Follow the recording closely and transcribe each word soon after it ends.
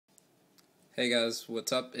Hey guys,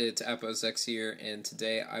 what's up? It's AppOSX here, and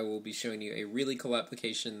today I will be showing you a really cool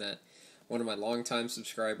application that one of my longtime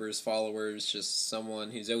subscribers, followers, just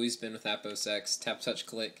someone who's always been with AppOSX, Tap Touch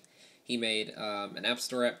Click, he made an App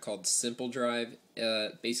Store app called Simple Drive.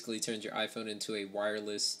 Basically turns your iPhone into a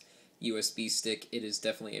wireless USB stick. It is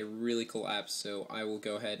definitely a really cool app, so I will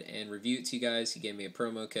go ahead and review it to you guys. He gave me a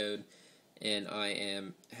promo code, and I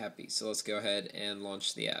am happy. So let's go ahead and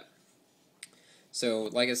launch the app. So,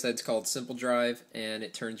 like I said, it's called Simple Drive, and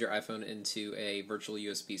it turns your iPhone into a virtual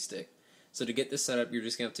USB stick. So to get this set up, you're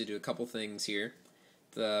just going to have to do a couple things here.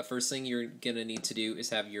 The first thing you're going to need to do is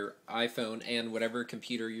have your iPhone and whatever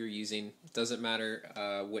computer you're using. It doesn't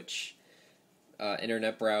matter which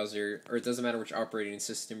internet browser, or it doesn't matter which operating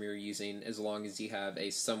system you're using, as long as you have a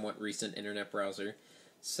somewhat recent internet browser.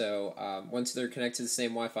 So once they're connected to the same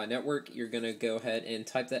Wi-Fi network, you're going to go ahead and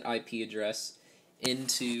type that IP address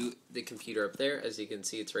into the computer up there. As you can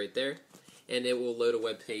see, it's right there, and it will load a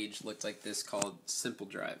web page looked like this called Simple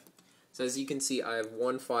Drive. So as you can see, I have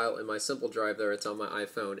one file in my Simple Drive there. It's on my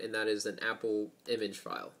iPhone, and that is an Apple image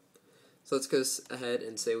file. So let's go ahead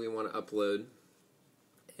and say we want to upload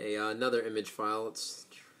another image file. Let's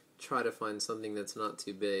try to find something that's not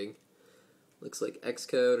too big. Looks like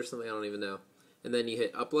Xcode or something, I don't even know. And then you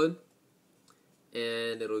hit upload,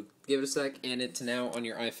 and it'll give it a sec, and it's now on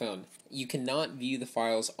your iPhone. You cannot view the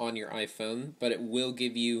files on your iPhone, but it will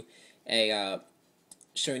give you a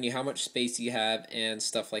showing you how much space you have and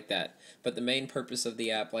stuff like that. But the main purpose of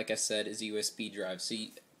the app, like I said, is USB drive. So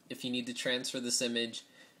if you need to transfer this image,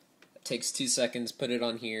 it takes 2 seconds, put it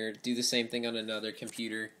on here, do the same thing on another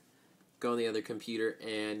computer, go on the other computer,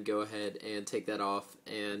 and go ahead and take that off,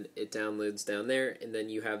 and it downloads down there, and then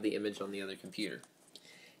you have the image on the other computer.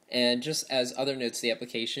 And just as other notes of the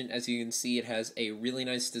application, as you can see, it has a really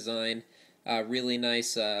nice design, really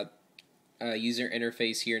nice user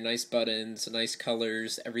interface here, nice buttons, nice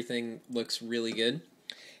colors, everything looks really good.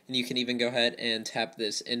 And you can even go ahead and tap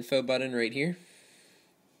this info button right here.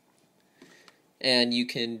 And you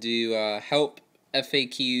can do help,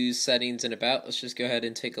 FAQs, settings, and about. Let's just go ahead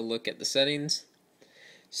and take a look at the settings.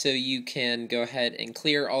 So you can go ahead and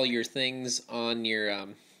clear all your things on your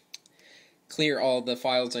clear all the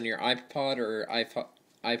files on your iPod or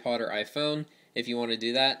iPhone if you want to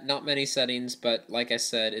do that. Not many settings, but like I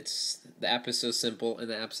said, the app is so simple, and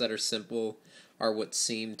the apps that are simple are what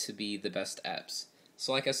seem to be the best apps.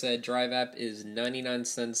 So like I said, Drive app is 99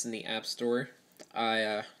 cents in the App Store.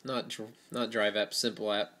 Not Drive app,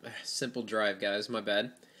 Simple Drive, guys, my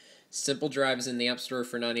bad. Simple Drive is in the App Store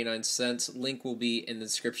for 99 cents. Link will be in the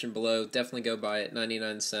description below. Definitely go buy it,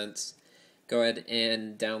 99 cents. Go ahead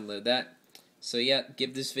and download that. So yeah,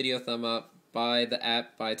 give this video a thumb up, buy the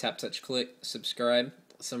app, buy Tap Touch Click, subscribe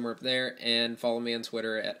somewhere up there, and follow me on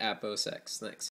Twitter at AppOSX. Thanks.